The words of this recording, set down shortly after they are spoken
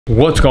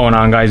What's going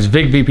on, guys?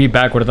 Vic VP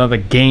back with another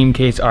Game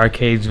Case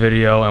Arcades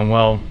video, and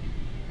well,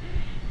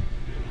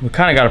 we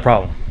kind of got a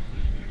problem.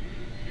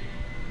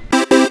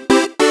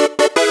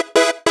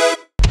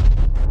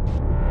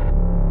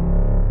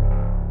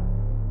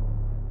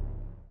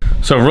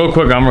 So real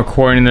quick, I'm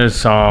recording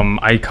this.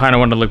 I kind of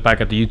want to look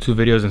back at the YouTube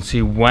videos and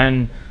see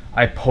when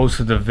I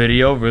posted the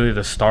video, really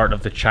the start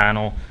of the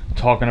channel,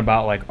 talking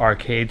about like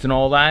arcades and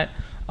all that.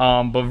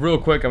 But real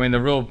quick, I mean,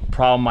 the real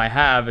problem I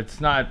have, it's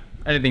not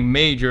anything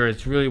major.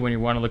 It's really when you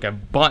want to look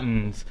at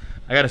buttons.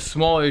 I got a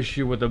small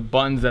issue with the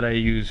buttons that I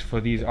use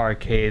for these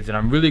arcades, and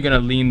I'm really gonna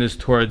lean this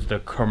towards the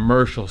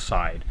commercial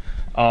side.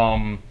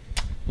 Let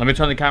me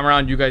turn the camera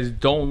on. You guys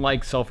don't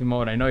like selfie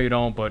mode, I know you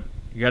don't, but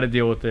you got to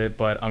deal with it.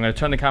 But I'm gonna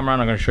turn the camera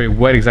on. I'm gonna show you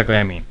what exactly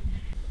I mean.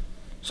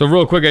 So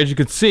real quick, as you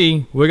can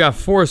see, we got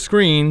 4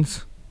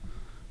 screens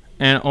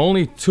and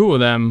only 2 of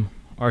them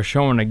are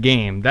showing a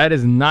game. That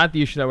is not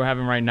the issue that we're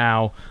having right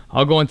now.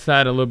 I'll go into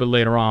that a little bit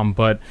later on,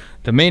 but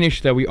the main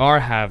issue that we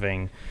are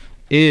having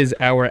is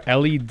our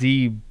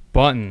LED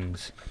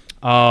buttons.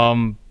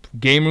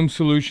 Game Room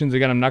Solutions,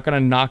 again, I'm not gonna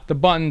knock the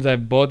buttons.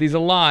 I've bought these a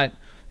lot.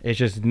 It's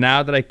just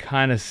now that I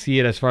kind of see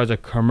it as far as a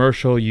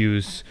commercial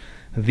use,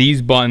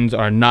 these buttons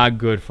are not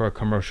good for a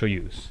commercial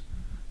use.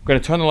 I'm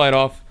gonna turn the light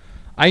off.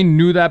 I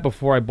knew that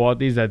before I bought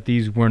these, that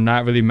these were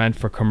not really meant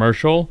for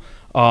commercial.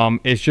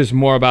 It's just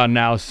more about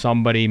now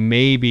somebody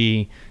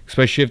maybe,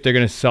 especially if they're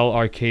going to sell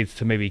arcades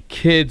to maybe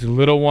kids,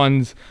 little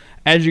ones.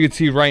 As you can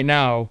see right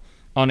now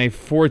on a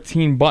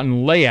 14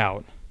 button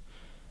layout,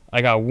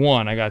 I got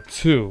 1, I got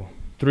 2,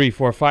 3,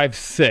 4, 5,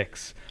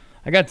 6.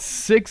 I got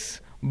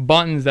 6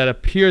 buttons that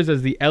appears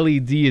as the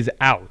LED is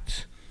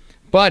out.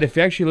 But if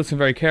you actually listen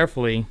very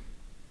carefully,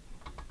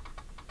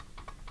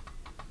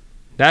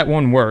 that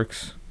one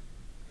works.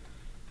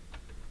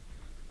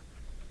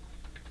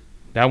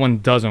 That one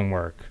doesn't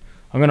work.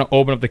 I'm going to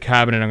open up the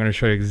cabinet and I'm going to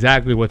show you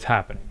exactly what's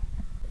happening.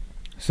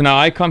 So now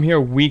I come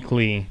here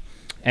weekly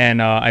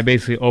and I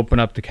basically open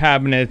up the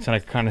cabinets and I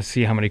kind of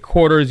see how many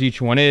quarters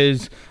each one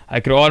is. I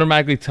could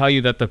automatically tell you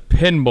that the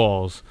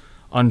pinballs,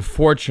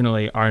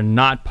 unfortunately, are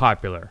not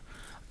popular.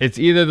 It's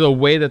either the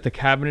way that the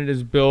cabinet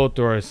is built,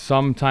 or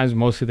sometimes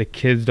mostly the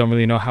kids don't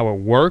really know how it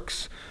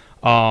works.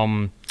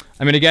 I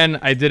mean, again,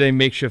 I did a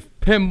makeshift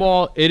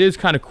pinball. It is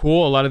kind of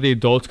cool. A lot of the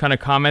adults kind of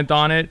comment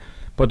on it.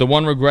 But the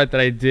one regret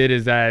that I did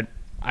is that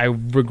I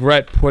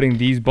regret putting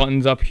these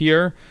buttons up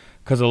here,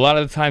 because a lot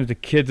of the times the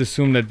kids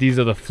assume that these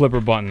are the flipper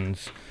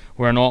buttons,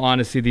 where in all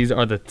honesty these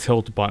are the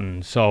tilt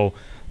buttons. So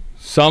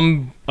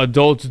some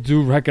adults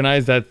do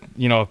recognize that,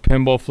 you know, a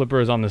pinball flipper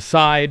is on the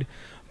side,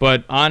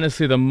 but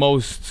honestly the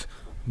most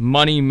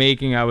money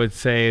making, I would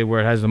say,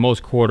 where it has the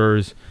most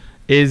quarters,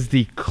 is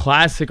the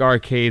classic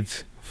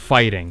arcades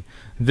fighting.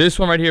 This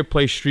one right here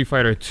plays Street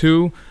Fighter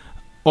 2.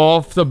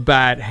 Off the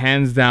bat,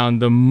 hands down,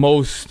 the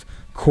most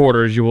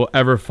quarters you will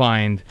ever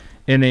find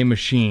in a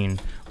machine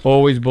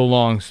always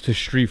belongs to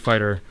Street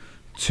Fighter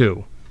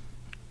 2.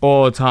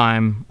 All the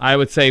time. I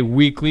would say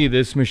weekly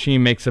this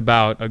machine makes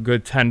about a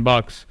good 10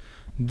 bucks.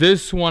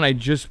 This one I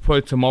just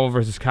put to Marvel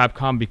vs.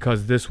 Capcom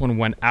because this one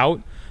went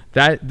out.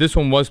 This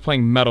one was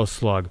playing Metal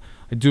Slug.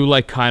 I do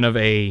like kind of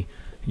a,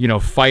 you know,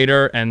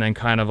 fighter and then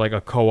kind of like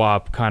a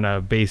co-op kind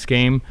of base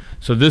game.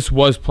 So this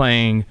was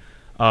playing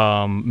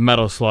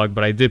Metal Slug,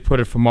 but I did put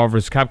it for Marvel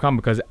vs. Capcom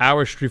because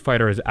our Street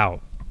Fighter is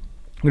out.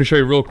 I'm going to show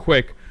you real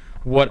quick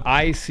what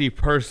I see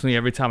personally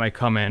every time I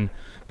come in.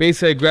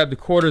 Basically, I grab the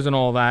quarters and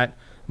all that. I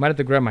might have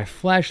to grab my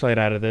flashlight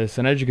out of this,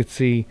 and as you can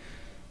see,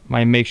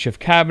 my makeshift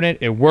cabinet,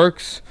 it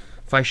works.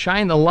 If I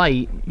shine the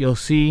light, you'll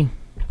see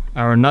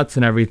our nuts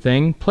and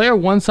everything. Player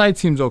 1 side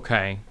seems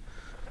okay,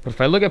 but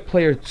if I look at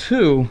player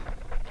 2,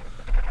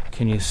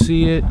 can you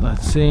see it?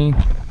 Let's see.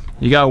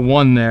 You got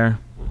 1 there,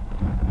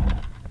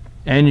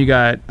 and you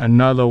got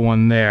another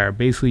one there.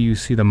 Basically, you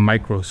see the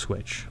micro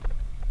switch.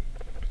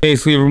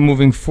 Basically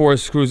removing 4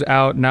 screws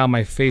out. Now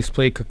my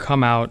faceplate could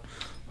come out.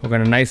 We're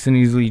going to nice and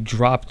easily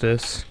drop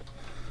this,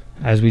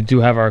 as we do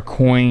have our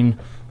coin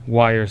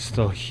wire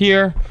still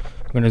here.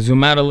 I'm going to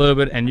zoom out a little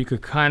bit and you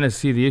could kind of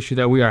see the issue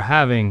that we are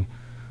having.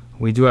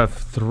 We do have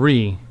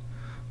 3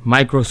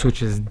 micro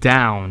switches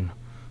down.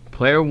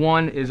 Player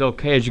 1 is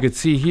okay. As you can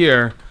see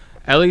here,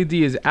 LED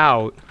is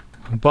out,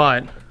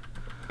 but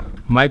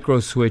micro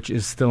switch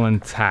is still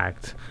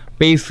intact.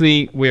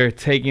 Basically, we're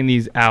taking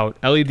these out.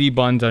 LED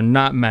buttons are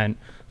not meant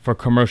for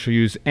commercial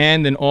use,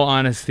 and in all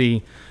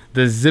honesty,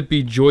 the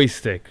zippy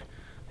joystick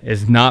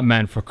is not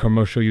meant for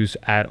commercial use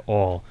at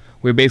all.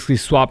 We're basically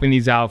swapping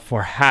these out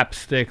for hap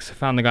sticks. I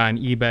found the guy on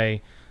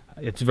eBay.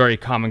 It's a very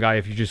common guy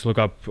if you just look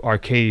up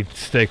arcade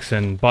sticks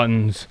and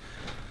buttons.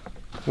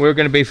 We're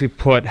going to basically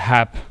put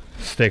hap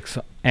sticks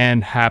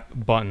and hap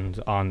buttons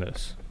on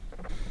this.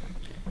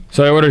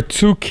 So I ordered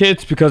 2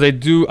 kits because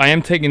I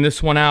am taking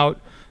this one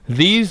out.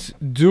 These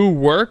do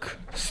work,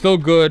 still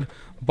good.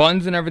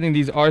 Buttons and everything,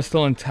 these are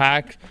still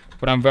intact,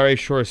 but I'm very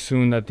sure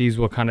soon that these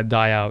will kind of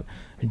die out,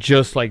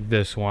 just like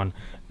this one.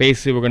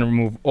 Basically, we're going to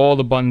remove all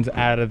the buttons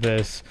out of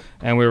this,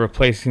 and we're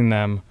replacing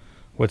them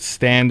with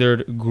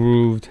standard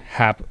grooved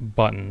hap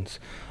buttons.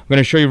 I'm going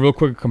to show you real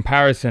quick a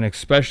comparison,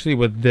 especially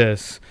with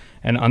this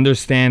and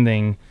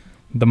understanding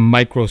the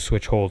micro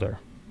switch holder.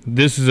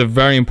 This is a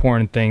very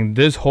important thing.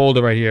 This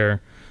holder right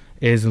here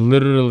is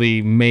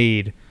literally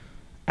made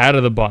out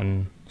of the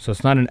button, so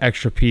it's not an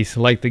extra piece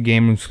like the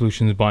Game Room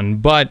Solutions button.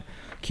 But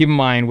keep in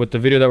mind, with the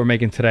video that we're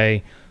making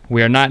today,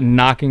 we are not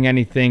knocking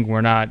anything,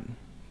 we're not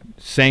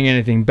saying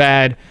anything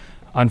bad.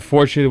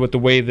 Unfortunately, with the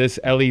way this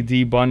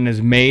LED button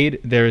is made,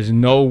 there is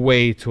no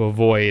way to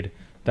avoid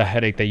the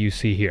headache that you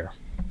see here.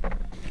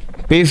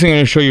 Basically, I'm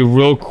going to show you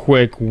real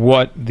quick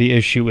what the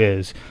issue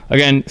is.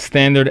 Again,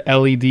 standard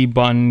LED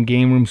button,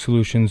 Game Room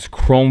Solutions,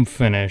 chrome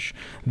finish.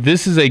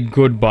 This is a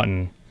good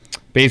button.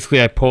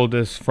 Basically, I pulled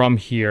this from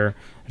here.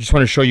 I just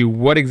want to show you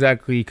what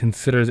exactly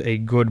considers a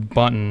good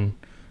button.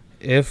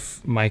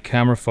 If my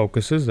camera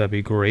focuses, that'd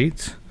be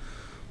great.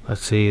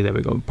 Let's see, there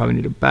we go. Probably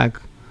need it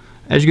back.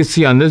 As you can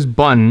see on this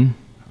button,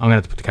 I'm gonna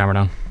have to put the camera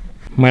down.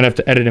 Might have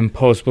to edit in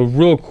post, but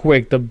real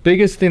quick, the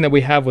biggest thing that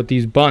we have with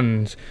these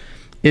buttons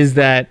is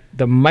that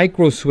the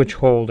micro switch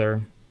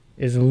holder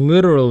is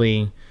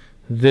literally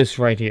this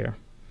right here.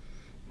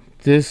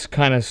 This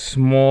kind of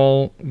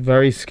small,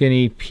 very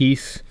skinny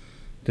piece,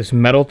 this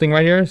metal thing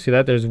right here. See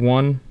that? There's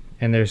one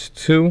and there's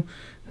two.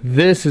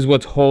 This is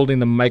what's holding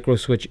the micro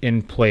switch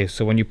in place.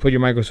 So when you put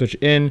your micro switch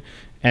in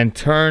and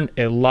turn,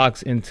 it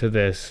locks into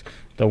this.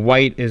 The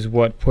white is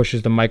what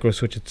pushes the micro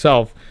switch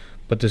itself,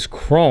 but this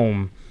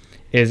chrome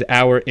is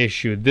our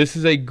issue. This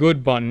is a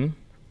good button,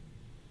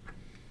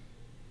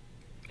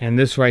 and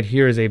this right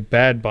here is a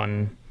bad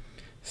button.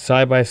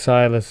 Side by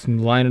side, let's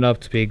line it up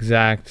to be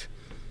exact.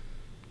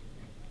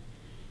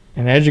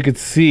 And as you can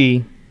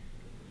see,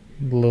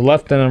 the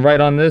left and the right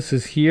on this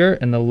is here,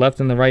 and the left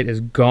and the right is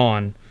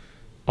gone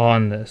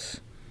on this.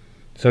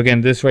 So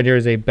again, this right here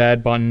is a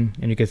bad button,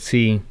 and you can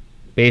see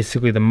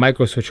basically the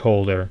micro switch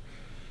holder,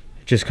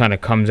 it just kind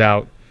of comes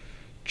out,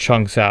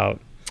 chunks out.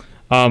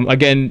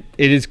 Again,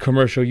 it is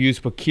commercial use,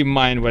 but keep in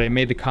mind what I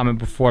made the comment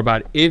before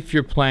about if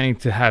you're planning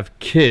to have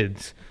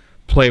kids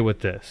play with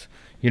this.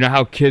 You know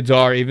how kids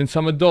are, even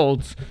some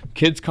adults,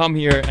 kids come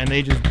here and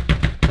they just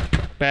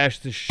bash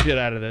the shit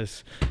out of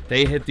this.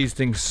 They hit these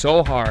things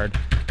so hard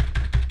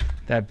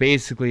that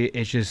basically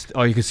it's just,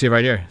 oh, you can see it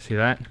right here. See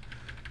that?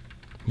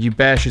 You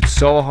bash it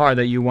so hard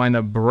that you wind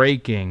up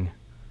breaking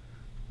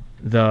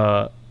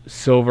the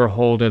silver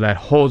holder that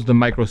holds the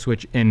micro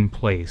switch in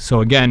place.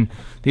 So again,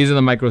 these are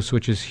the micro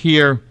switches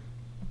here.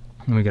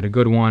 Let me get a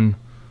good one.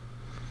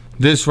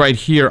 This right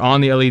here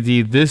on the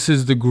LED, this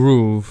is the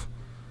groove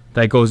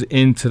that goes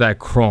into that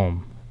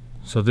chrome.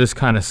 So this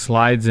kind of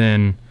slides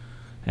in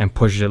and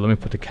pushes it. Let me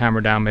put the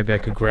camera down. Maybe I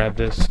could grab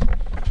this.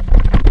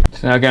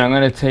 So now again, I'm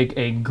going to take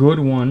a good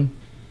one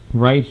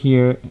right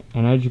here,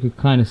 and as you could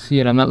kind of see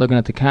it, I'm not looking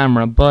at the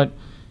camera, but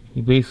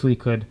you basically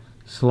could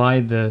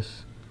slide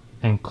this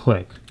and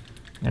click.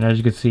 And as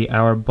you can see,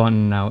 our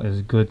button now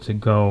is good to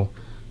go.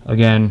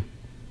 Again,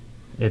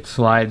 it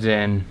slides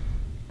in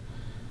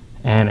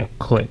and it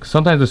clicks.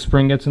 Sometimes the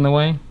spring gets in the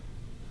way,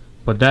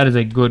 but that is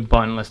a good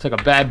button. Let's take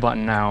a bad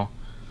button now,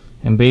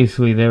 and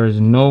basically there is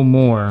no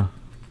more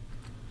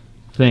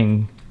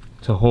thing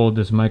to hold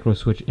this micro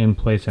switch in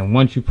place, and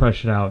once you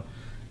press it out,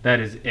 that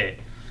is it.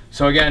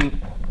 So again,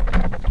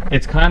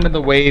 it's kind of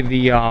the way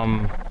the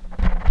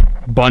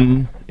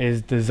button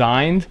is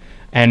designed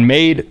and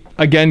made.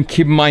 Again,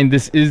 keep in mind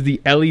this is the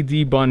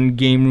LED button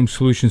Game Room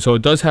Solution, so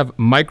it does have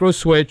micro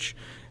switch.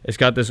 It's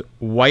got this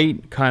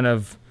white kind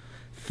of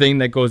thing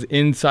that goes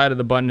inside of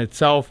the button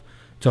itself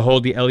to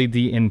hold the LED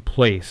in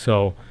place.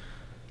 So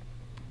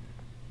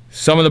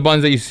some of the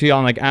buttons that you see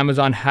on like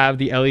Amazon have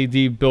the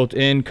LED built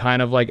in,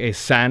 kind of like a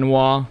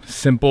Sanwa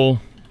simple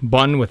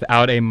button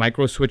without a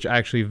micro switch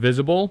actually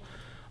visible.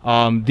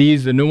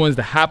 These, the new ones,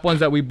 the HAP ones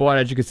that we bought,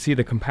 as you can see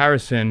the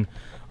comparison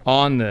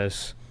on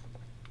this.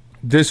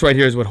 This right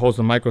here is what holds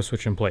the micro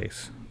switch in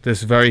place.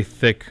 This very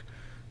thick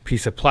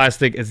piece of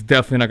plastic. It's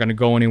definitely not going to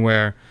go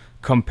anywhere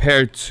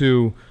compared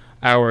to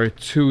our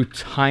two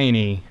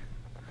tiny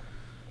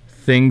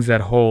things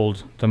that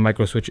hold the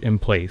micro switch in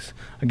place.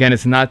 Again,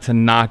 it's not to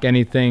knock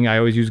anything. I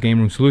always use Game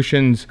Room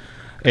Solutions.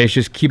 It's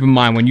just keep in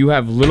mind when you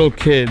have little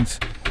kids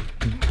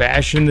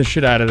bashing the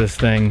shit out of this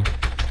thing,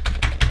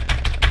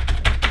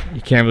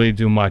 you can't really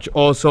do much.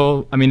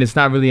 Also, I mean, it's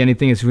not really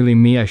anything. It's really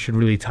me. I should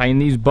really tighten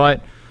these,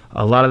 but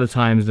a lot of the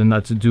times the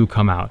nuts do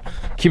come out.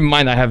 Keep in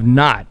mind, I have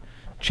not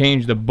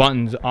changed the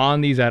buttons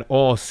on these at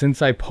all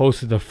since I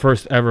posted the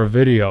first ever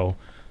video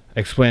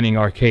explaining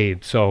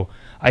arcade. So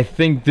I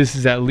think this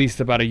is at least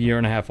about 1.5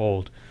 years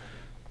old.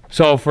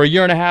 So for 1.5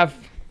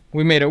 years,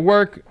 we made it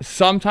work.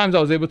 Sometimes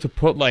I was able to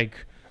put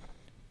like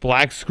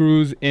black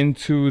screws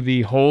into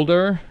the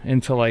holder,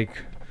 into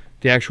like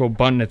the actual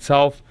button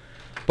itself,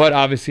 but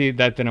obviously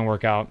that didn't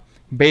work out.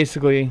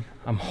 Basically,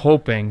 I'm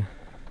hoping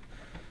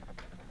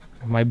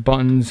my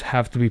buttons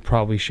have to be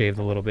probably shaved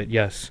a little bit.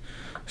 Yes.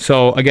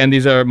 So again,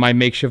 these are my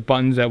makeshift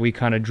buttons that we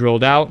kind of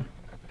drilled out.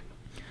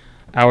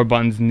 Our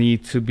buttons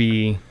need to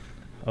be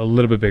a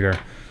little bit bigger,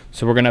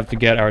 so we're gonna have to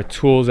get our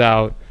tools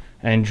out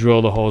and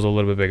drill the holes a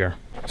little bit bigger.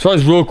 So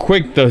as real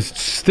quick, the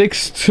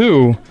sticks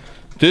to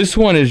This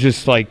one is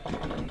just like,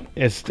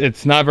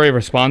 it's not very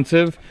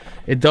responsive.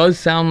 It does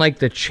sound like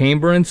the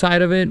chamber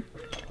inside of it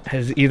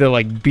has either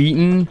like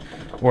beaten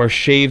or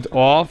shaved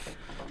off.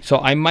 So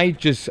I might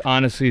just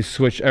honestly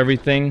switch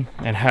everything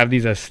and have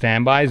these as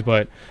standbys,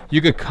 but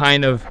you could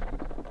kind of,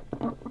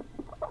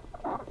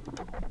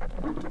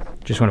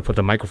 just want to put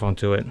the microphone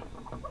to it.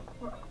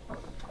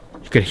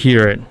 You could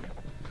hear it.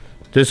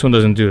 This one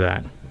doesn't do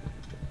that.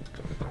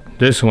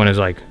 This one is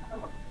like,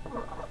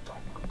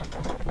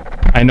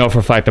 I know for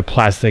a fact the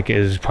plastic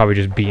is probably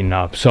just beaten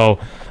up. So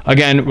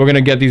again, we're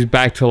gonna get these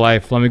back to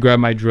life. Let me grab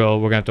my drill.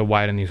 We're gonna have to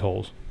widen these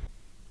holes.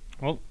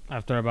 Well,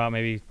 after about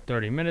maybe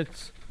 30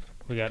 minutes,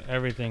 we got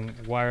everything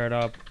wired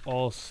up,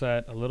 all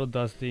set, a little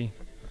dusty,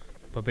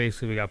 but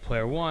basically we got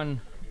player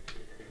 1,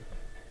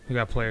 we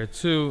got player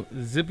 2.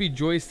 Zippy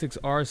joysticks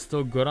are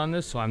still good on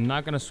this, so I'm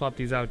not gonna swap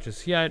these out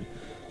just yet.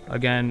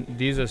 Again,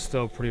 these are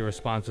still pretty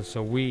responsive,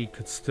 so we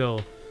could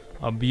still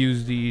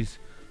abuse these,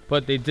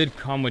 but they did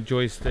come with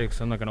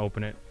joysticks. I'm not gonna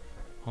open it,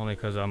 only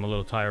because I'm a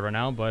little tired right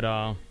now, but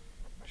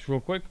just real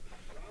quick,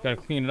 gotta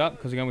clean it up,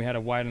 because again, we had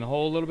to widen the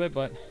hole a little bit,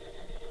 but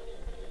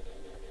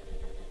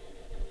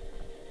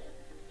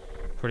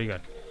pretty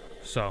good.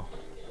 So,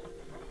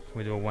 can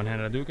we do a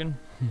one-handed Hadouken?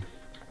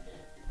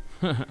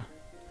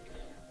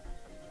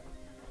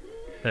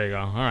 There you go.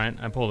 All right,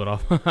 I pulled it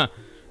off.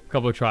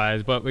 Couple of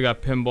tries, but we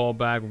got pinball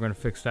back. We're gonna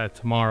fix that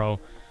tomorrow.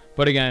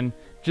 But again,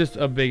 just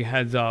a big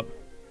heads up,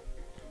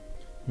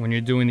 when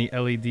you're doing the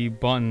LED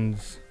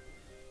buttons,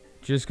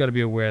 just got to be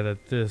aware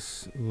that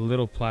this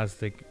little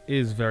plastic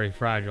is very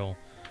fragile.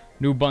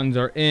 New buttons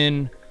are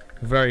in,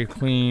 very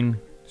clean,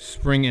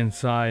 spring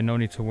inside, no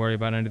need to worry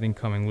about anything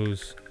coming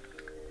loose.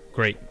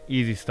 Great,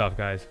 easy stuff,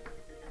 guys.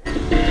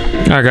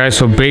 Alright guys,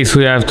 so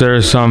basically after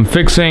some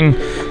fixing,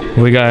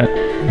 we got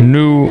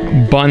new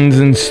buttons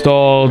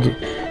installed.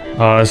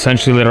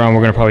 Essentially later on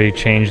we're gonna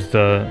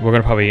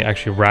probably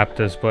actually wrap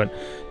this, but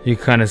you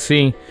can kind of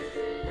see,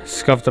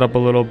 scuffed it up a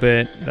little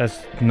bit. That's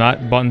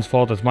not button's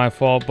fault, that's my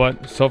fault,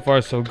 but so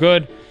far so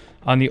good.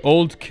 On the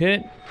old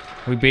kit,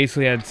 we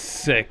basically had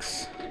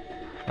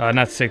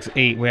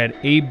eight. We had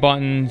 8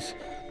 buttons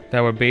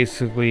that were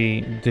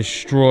basically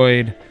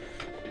destroyed,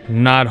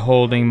 not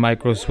holding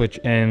micro switch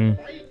in.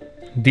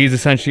 These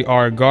essentially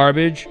are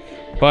garbage,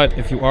 but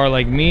if you are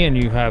like me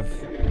and you have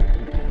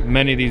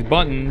many of these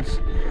buttons,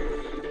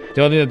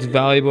 the only thing that's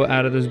valuable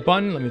out of this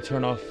button, let me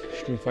turn off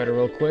Street Fighter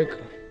real quick.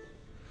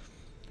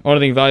 Only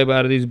thing valuable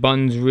out of these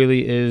buttons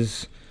really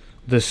is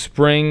the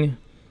spring,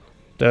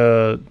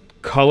 the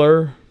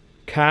color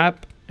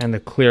cap, and the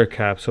clear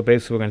cap. So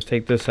basically we're going to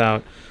take this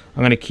out.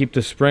 I'm going to keep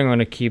the spring, I'm going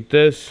to keep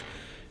this,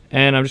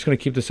 and I'm just going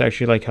to keep this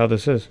actually like how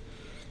this is.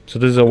 So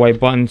this is a white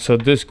button. So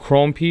this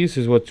chrome piece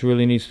is what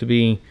really needs to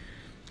be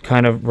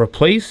kind of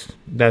replaced.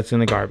 That's in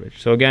the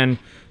garbage. So again,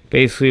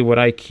 basically what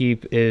I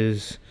keep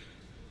is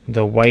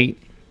the white.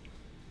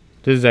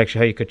 This is actually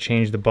how you could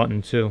change the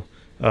button too.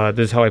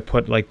 This is how I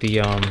put like the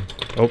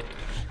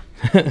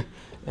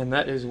and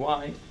that is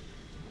why,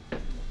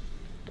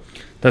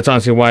 that's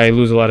honestly why I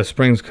lose a lot of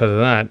springs, because of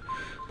that.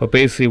 But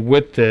basically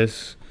with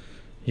this,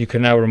 you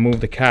can now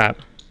remove the cap,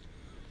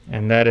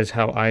 and that is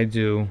how I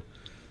do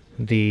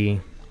the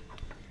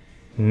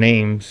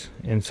names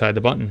inside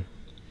the button.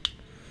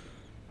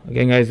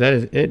 Again guys, that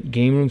is it.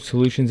 Game Room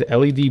Solutions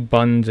LED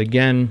buttons.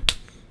 Again,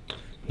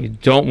 you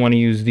don't want to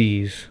use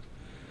these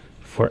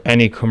for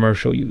any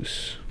commercial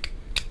use.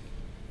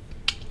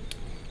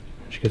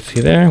 As you can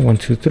see there, 1,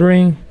 2,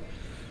 3.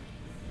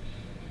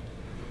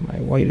 My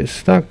white is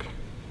stuck.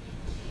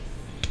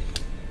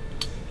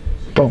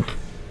 Boom.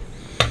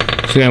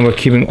 So again, we're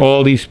keeping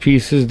all these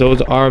pieces.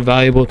 Those are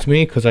valuable to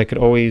me because I could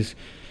always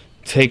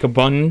take a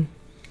button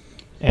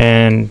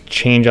and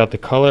change out the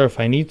color if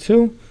I need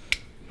to.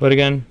 But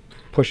again,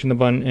 pushing the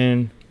button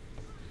in,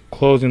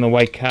 closing the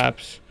white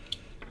caps,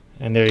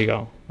 and there you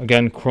go.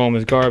 Again, chrome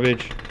is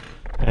garbage,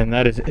 and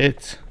that is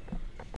it